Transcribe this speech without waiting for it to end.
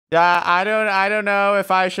Yeah, I don't know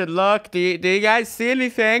if I should look. Do you guys see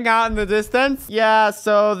anything out in the distance? Yeah,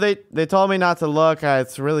 so they told me not to look.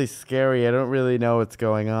 It's really scary. I don't really know what's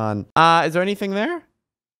going on. Is there anything there?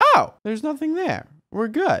 Oh, there's nothing there. We're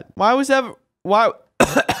good. Why? It's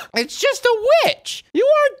just a witch. You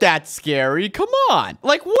aren't that scary. Come on.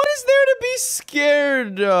 Like, what is there to be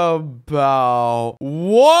scared about?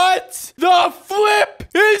 What the flip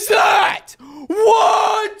is that?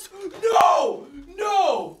 What? No.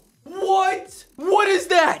 No. What? What is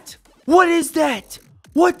that? What is that?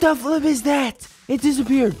 What the flip is that? It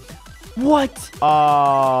disappeared. What?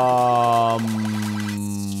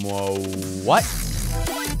 What?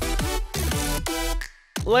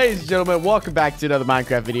 Ladies and gentlemen, welcome back to another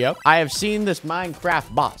Minecraft video. I have seen this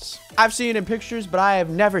Minecraft boss. I've seen it in pictures, but I have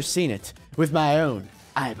never seen it with my own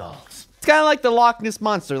eyeballs. It's kind of like the Loch Ness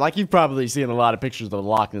Monster. Like, you've probably seen a lot of pictures of the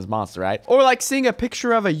Loch Ness Monster, right? Or like seeing a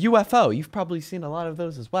picture of a UFO. You've probably seen a lot of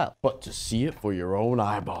those as well. But to see it for your own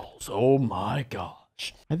eyeballs, oh my God.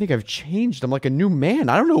 I think I've changed. I'm like a new man.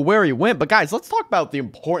 I don't know where he went, but guys, let's talk about the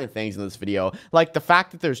important things in this video. Like the fact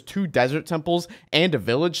that there's 2 desert temples and a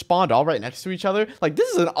village spawned all right next to each other. Like, this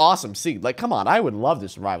is an awesome scene. Like, come on, I would love to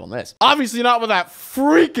survive on this. Obviously not with that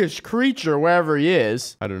freakish creature wherever he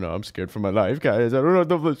is. I don't know. I'm scared for my life, guys. I don't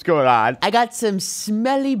know what's going on. I got some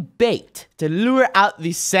smelly bait to lure out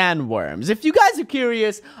the sandworms. If you guys are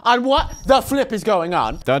curious on what the flip is going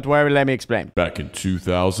on, don't worry, let me explain. Back in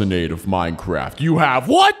 2008 of Minecraft, you have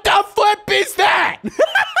what the flip is that? What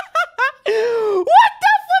the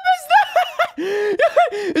flip is that?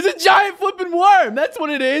 It's a giant flipping worm. That's what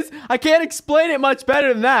it is. I can't explain it much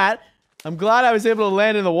better than that. I'm glad I was able to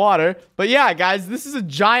land in the water. But yeah, guys, this is a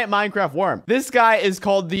giant Minecraft worm. This guy is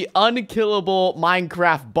called the Unkillable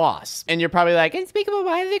Minecraft boss. And you're probably like, Unspeakable,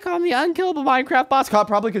 why do they call him the Unkillable Minecraft boss?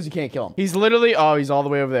 Probably because you can't kill him. He's literally, oh, he's all the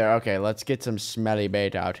way over there. Okay, let's get some smelly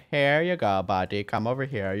bait out. Here you go, buddy. Come over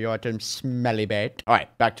here. You want some smelly bait? All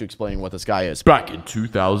right, back to explaining what this guy is. Back in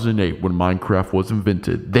 2008, when Minecraft was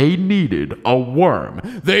invented, they needed a worm.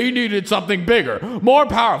 They needed something bigger, more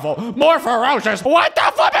powerful, more ferocious. What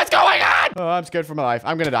the flip is going on? Oh, I'm scared for my life.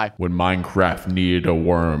 I'm gonna die. When Minecraft needed a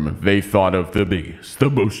worm, they thought of the biggest, the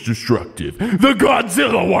most destructive, the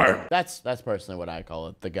Godzilla worm. That's personally what I call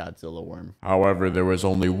it, the Godzilla worm. However, there was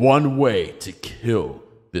only one way to kill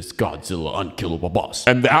this Godzilla unkillable boss,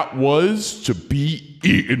 and that was to be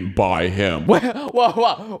eaten by him.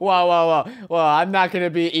 Whoa, I'm not gonna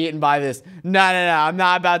be eaten by this. No, I'm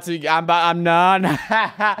not about to, I'm not.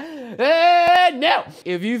 No.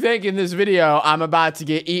 If you think in this video I'm about to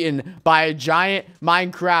get eaten by a giant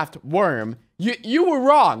Minecraft worm, you were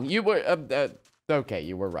wrong. You were, okay,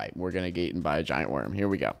 you were right. We're gonna get eaten by a giant worm. Here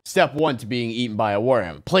we go. Step 1 to being eaten by a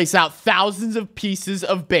worm. Place out thousands of pieces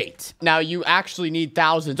of bait. Now, you actually need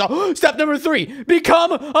thousands. Oh, step number 3,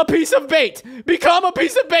 become a piece of bait. Become a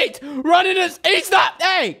piece of bait. Run in his, he's not,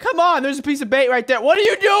 hey, come on. There's a piece of bait right there. What are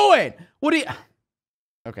you doing? What are you...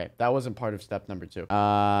 Okay, that wasn't part of step number 2.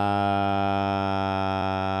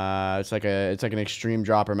 It's like an extreme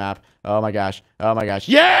dropper map. Oh my gosh. Oh my gosh.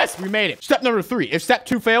 Yes, we made it. Step number 3. If step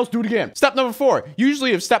 2 fails, do it again. Step number 4.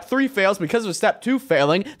 Usually if step 3 fails because of step 2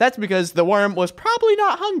 failing, that's because the worm was probably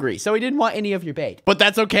not hungry, so he didn't want any of your bait. But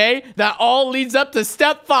that's okay. That all leads up to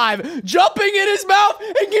step 5, jumping in his mouth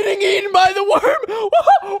and getting eaten by the worm.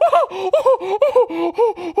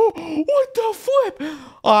 What the flip?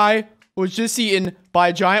 I was just eaten by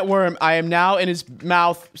a giant worm. I am now in his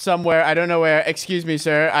mouth somewhere. I don't know where. Excuse me,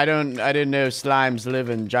 sir. I didn't know slimes live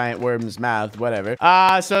in giant worms' mouth. Whatever.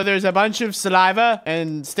 So there's a bunch of saliva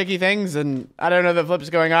and sticky things, and I don't know the flip's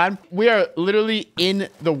going on. We are literally in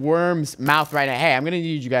the worm's mouth right now. Hey, I'm gonna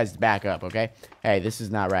need you guys to back up, okay? Hey, this is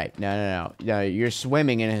not right. No, you're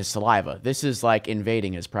swimming in his saliva. This is like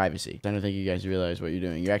invading his privacy. I don't think you guys realize what you're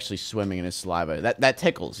doing. You're actually swimming in his saliva. That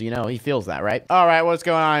tickles, you know? He feels that, right? All right, what's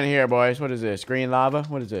going on here, boys? What is this? Green lava?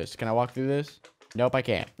 What is this? Can I walk through this? Nope, I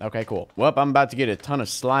can't. Okay, cool. Well, I'm about to get a ton of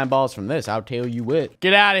slime balls from this. I'll tell you what.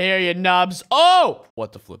 Get out of here, you nubs. Oh!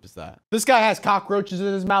 What the flip is that? This guy has cockroaches in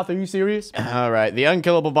his mouth. Are you serious? All right. The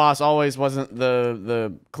unkillable boss always wasn't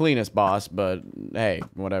the cleanest boss, but hey,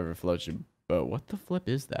 whatever floats your... But what the flip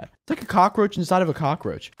is that? It's like a cockroach inside of a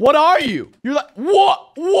cockroach. What are you? You're like, what?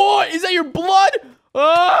 What? Is that your blood? Oh,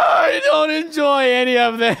 I don't enjoy any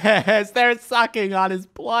of this. They're sucking on his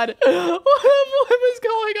blood. What the flip is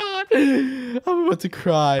going on? I'm about to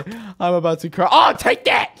cry. I'm about to cry. Oh, take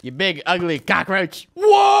that, you big, ugly cockroach.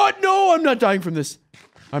 What? No, I'm not dying from this.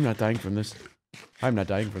 I'm not dying from this. I'm not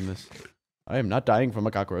dying from this. I am not dying from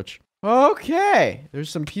a cockroach. Okay. There's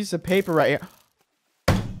some piece of paper right here.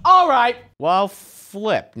 All right. Well,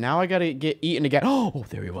 flip. Now I gotta get eaten again. Oh,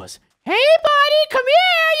 there he was. Hey, buddy, come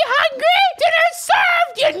here. You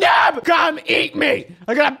Come eat me.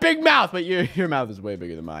 I got a big mouth, but your mouth is way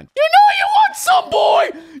bigger than mine. You know you want some, boy.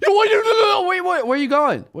 Wait, where are you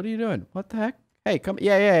going? What are you doing? What the heck? Hey, come.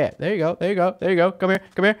 Yeah. There you go. Come here.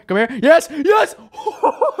 Yes.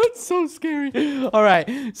 It's so scary. All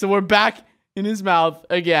right. So we're back in his mouth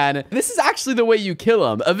again. This is actually the way you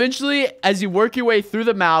kill him. Eventually, as you work your way through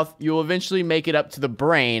the mouth, you'll eventually make it up to the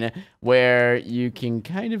brain where you can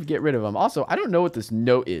kind of get rid of him. Also, I don't know what this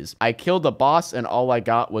note is. I killed the boss and all I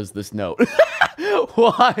got was this note.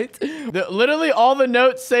 What? Literally all the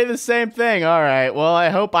notes say the same thing. All right. Well, I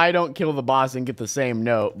hope I don't kill the boss and get the same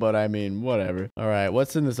note, but I mean, whatever. All right.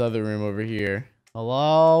 What's in this other room over here?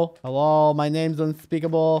 Hello? My name's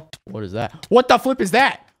Unspeakable. What is that? What the flip is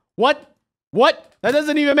that? What? That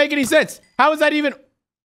doesn't even make any sense. How is that even?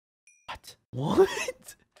 What?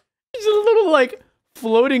 It's a little, like,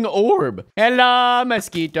 floating orb. Hello,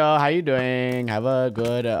 mosquito. How you doing? Have a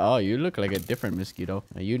good... oh, you look like a different mosquito.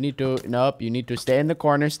 You need to... Nope, you need to stay in the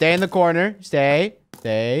corner. Stay in the corner. Stay.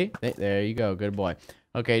 There you go. Good boy.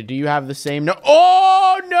 Okay, do you have the same... No.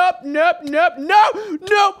 Oh, nope.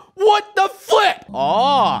 What the flip?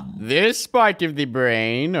 Oh, this part of the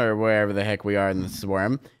brain, or wherever the heck we are in the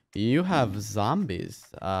swarm... You have zombies.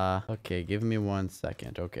 Okay, give me 1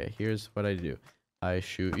 second. Okay, here's what I do. I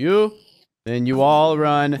shoot you, then you all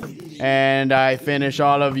run, and I finish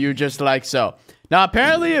all of you just like so. Now,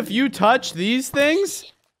 apparently, if you touch these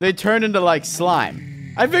things, they turn into, like,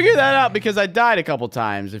 slime. I figured that out because I died a couple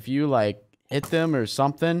times. If you, like, hit them or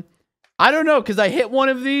something. I don't know, because I hit one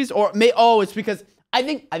of these, or... Oh, it's because... I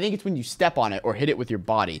think it's when you step on it or hit it with your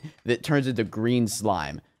body that it turns into green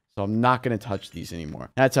slime. So I'm not going to touch these anymore.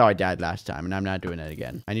 That's how I died last time, and I'm not doing it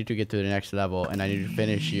again. I need to get to the next level, and I need to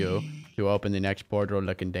finish you to open the next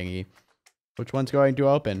portal-looking thingy. Which one's going to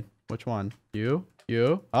open? Which one? You?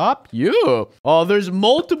 Up? You! Oh, there's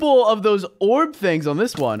multiple of those orb things on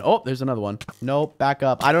this one. Oh, there's another one. Nope, back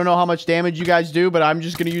up. I don't know how much damage you guys do, but I'm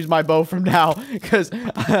just going to use my bow from now, because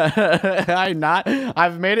I've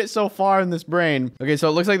made it so far in this brain. Okay, so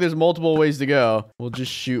it looks like there's multiple ways to go. We'll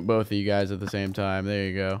just shoot both of you guys at the same time. There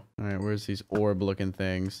you go. All right, where's these orb-looking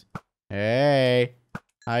things? Hey,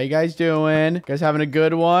 how you guys doing? You guys having a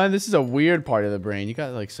good one? This is a weird part of the brain. You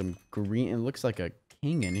got, like, some green... It looks like a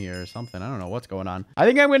king in here or something. I don't know what's going on. I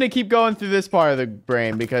think I'm going to keep going through this part of the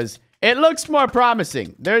brain because it looks more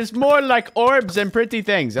promising. There's more like orbs and pretty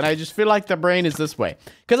things, and I just feel like the brain is this way.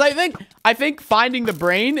 Because I think finding the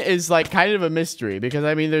brain is like kind of a mystery because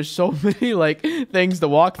I mean there's so many like things to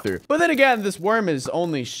walk through. But then again, this worm is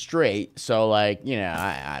only straight, so like, you know,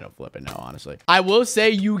 I don't flip it, no, honestly. I will say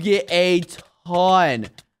you get a ton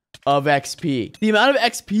of XP. The amount of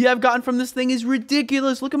XP I've gotten from this thing is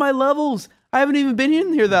ridiculous. Look at my levels. I haven't even been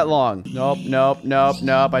in here that long. Nope.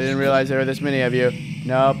 I didn't realize there were this many of you.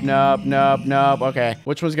 Nope. Okay,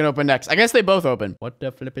 which one's gonna open next? I guess they both open. What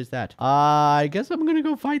the flip is that? I guess I'm gonna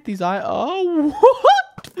go fight these Oh,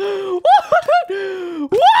 what?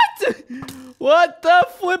 What the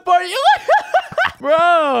flip are you?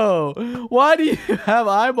 Bro, why do you have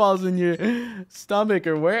eyeballs in your stomach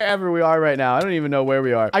or wherever we are right now? I don't even know where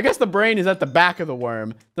we are. I guess the brain is at the back of the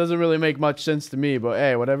worm. Doesn't really make much sense to me, but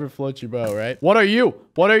hey, whatever floats your boat, right? What are you?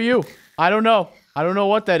 I don't know. I don't know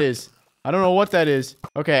what that is.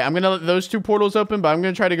 Okay, I'm gonna let those two portals open, but I'm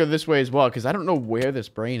gonna try to go this way as well, because I don't know where this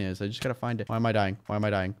brain is. I just gotta find it. Why am I dying?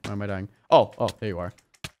 Oh, there you are.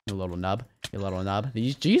 You little nub.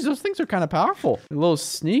 Geez, those things are kind of powerful. A little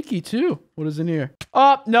sneaky, too. What is in here?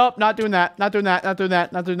 Oh, nope. Not doing that. Oh,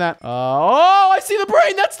 I see the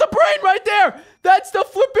brain. That's the brain right there. That's the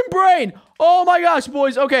flipping brain. Oh, my gosh,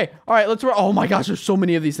 boys. Okay. All right, let's... Oh, my gosh, there's so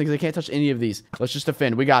many of these things. I can't touch any of these. Let's just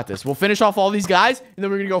defend. We got this. We'll finish off all these guys, and then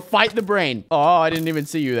we're going to go fight the brain. Oh, I didn't even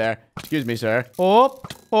see you there. Excuse me, sir. Oh,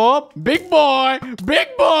 big boy.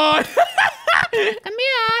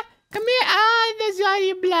 Come here. There's all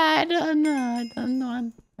your blood. Oh, no,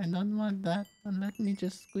 I don't want that. Let me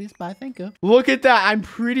just squeeze by. Thank you. Look at that. I'm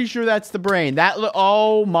pretty sure that's the brain.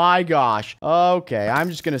 Oh, my gosh. Okay, I'm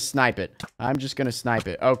just going to snipe it.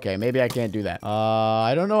 Okay, maybe I can't do that.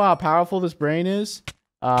 I don't know how powerful this brain is.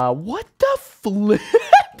 What the flip?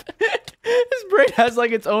 This brain has,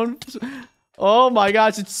 like, its own... Oh, my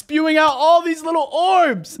gosh. It's spewing out all these little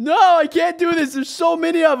orbs. No, I can't do this. There's so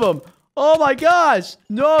many of them. Oh my gosh.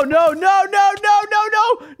 No,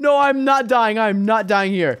 I'm not dying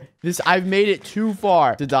here. I've made it too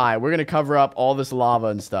far to die. We're gonna cover up all this lava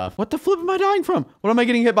and stuff. What the flip am I dying from? What am I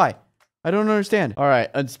getting hit by? I don't understand. All right,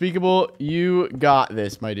 Unspeakable, you got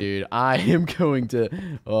this, my dude. I am going to...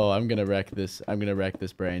 Oh, I'm gonna wreck this.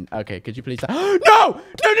 brain. Okay, could you please... No!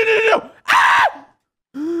 Ah!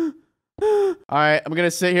 All right, I'm gonna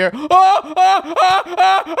sit here. No.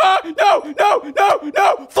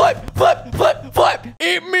 Flip.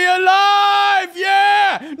 Eat me alive.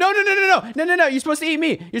 Yeah. No. You're supposed to eat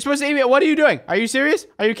me. What are you doing? Are you serious?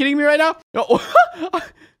 Are you kidding me right now? No.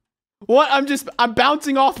 What? I'm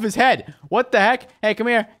bouncing off of his head. What the heck? Hey, come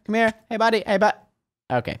here. Hey, buddy.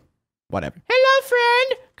 Okay. Whatever. Hello,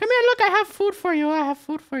 friend. Come here. Look, I have food for you.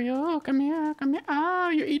 Come here. Oh,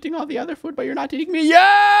 you're eating all the other food, but you're not eating me.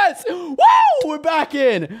 Yes! Woo! We're back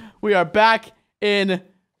in. We are back in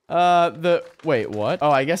wait, what?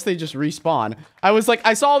 Oh, I guess they just respawn. I was like,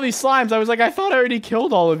 I saw all these slimes. I was like, I thought I already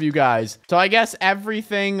killed all of you guys. So I guess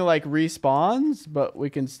everything like respawns, but we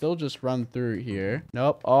can still just run through here.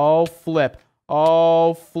 Nope. Oh, flip.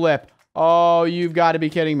 Oh, you've got to be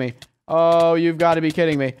kidding me. Back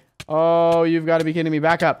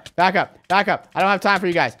up. I don't have time for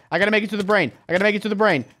you guys. I gotta make it to the brain.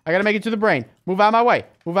 Move out of my way.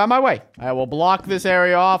 I will block this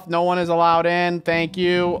area off. No one is allowed in. Thank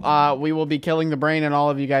you. We will be killing the brain and all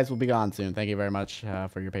of you guys will be gone soon. Thank you very much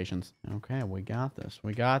for your patience. Okay, we got this.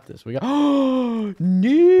 Nope.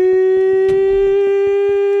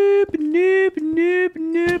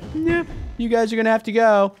 You guys are gonna have to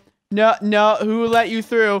go. No, who let you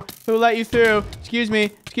through? Excuse me.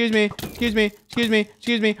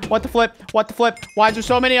 What the flip? Why is there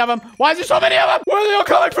so many of them? Where are they all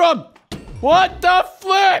coming from? What the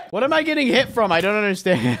flip? What am I getting hit from? I don't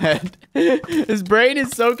understand. His brain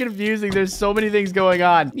is so confusing. There's so many things going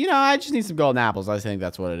on. You know, I just need some golden apples. I think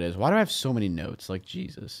that's what it is. Why do I have so many notes? Like,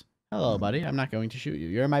 Jesus. Hello, buddy. I'm not going to shoot you.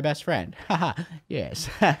 You're my best friend. Haha. Yes.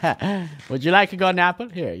 Would you like a golden apple?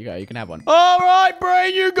 Here, you go. You can have one. All right,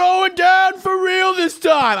 brain. You're going down for real this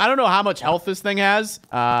time. I don't know how much health this thing has.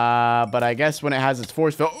 But I guess when it has its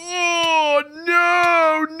force field. Oh, no.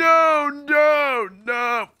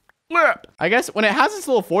 Flip. I guess when it has its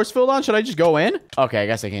little force field on, should I just go in? Okay, I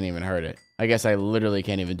guess I can't even hurt it. I guess I literally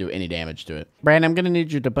can't even do any damage to it. Brandon, I'm gonna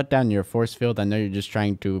need you to put down your force field. I know you're just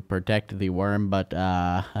trying to protect the worm, but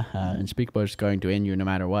Unspeakable is going to end you no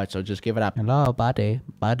matter what, so just give it up. Hello, buddy.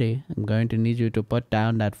 I'm going to need you to put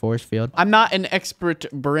down that force field. I'm not an expert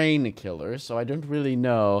brain killer, so I don't really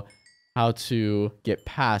know how to get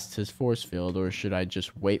past his force field, or should I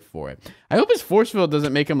just wait for it? I hope his force field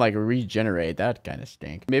doesn't make him like regenerate. That kind of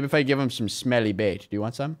stink. Maybe if I give him some smelly bait. Do you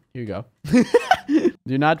want some? Here you go. Do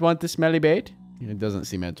you not want the smelly bait? It doesn't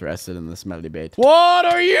seem interested in the smelly bait. What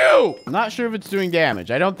are you? I'm not sure if it's doing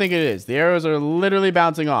damage. I don't think it is. The arrows are literally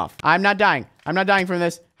bouncing off. I'm not dying from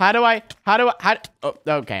this. Oh,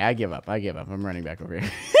 okay, I give up. I'm running back over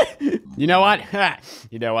here. You know what?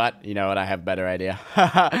 You know what? I have a better idea.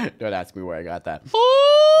 Don't ask me where I got that.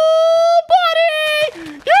 Oh, buddy!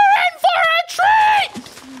 You're in for a treat!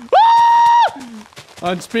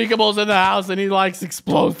 Unspeakable's in the house and he likes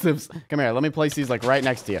explosives. Come here, let me place these like right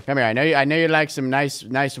next to you. Come here, I know you like some nice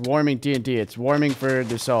warming TNT. It's warming for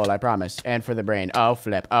the soul, I promise. And for the brain. Oh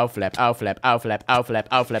flip. This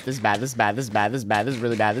is bad. This is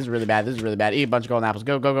really bad. Eat a bunch of golden apples.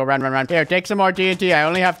 Go, run. Here, take some more TNT. I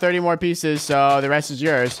only have 30 more pieces, so the rest is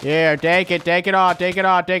yours. Here, take it all.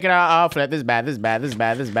 Oh flip, this is bad. This is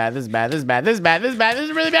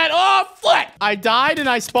really bad. Oh flip! I died and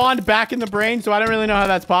I spawned back in the brain, so I don't really know how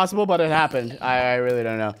that's possible, but it happened. I really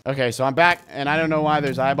don't know. Okay, so I'm back, and I don't know why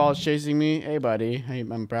there's eyeballs chasing me. Hey, buddy. Hey,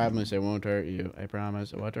 I promise it won't hurt you. I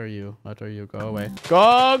promise. What are you? Go away.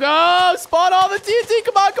 Go! Spawn all the TNT!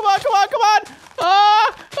 Come on!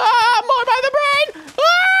 More by the brain!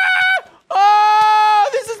 Oh,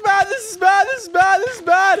 this is bad!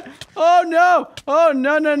 Oh, no.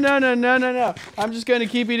 I'm just gonna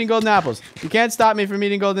keep eating golden apples. You can't stop me from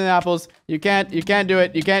eating golden apples. You can't do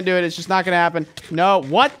it. It's just not gonna happen. No,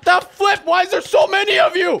 what the flip? Why is there so many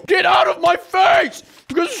of you? Get out of my face!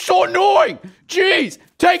 Because it's so annoying! Jeez,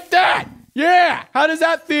 take that! Yeah, how does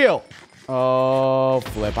that feel? Oh,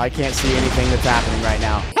 flip, I can't see anything that's happening right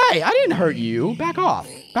now. Hey, I didn't hurt you. Back off.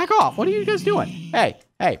 What are you guys doing? Hey,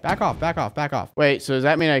 back off. Wait, so does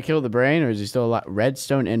that mean I killed the brain, or is he still alive?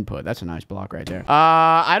 Redstone input. That's a nice block right there.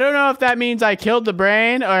 I don't know if that means I killed the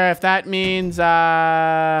brain, or if that means,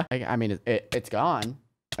 I mean, it's gone.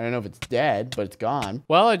 I don't know if it's dead, but it's gone.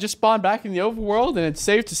 Well, I just spawned back in the overworld, and it's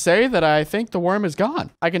safe to say that I think the worm is gone.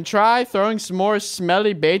 I can try throwing some more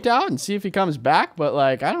smelly bait out and see if he comes back, but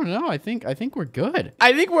like, I don't know. I think we're good.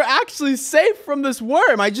 I think we're actually safe from this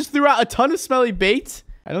worm. I just threw out a ton of smelly bait.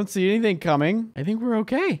 I don't see anything coming. I think we're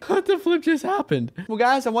okay. What the flip just happened? Well,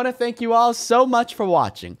 guys, I want to thank you all so much for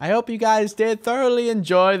watching. I hope you guys did thoroughly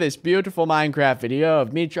enjoy this beautiful Minecraft video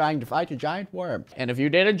of me trying to fight a giant worm. And if you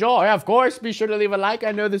did enjoy, of course, be sure to leave a like.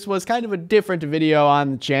 I know this was kind of a different video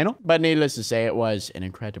on the channel, but needless to say, it was an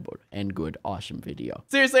incredible and good, awesome video.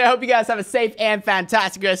 Seriously, I hope you guys have a safe and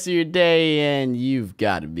fantastic rest of your day, and you've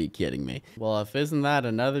got to be kidding me. Well, if isn't that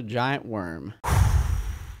another giant worm?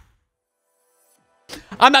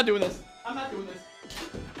 I'm not doing this. I'm not doing this.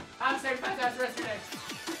 Have a safe, fantastic rest of your day.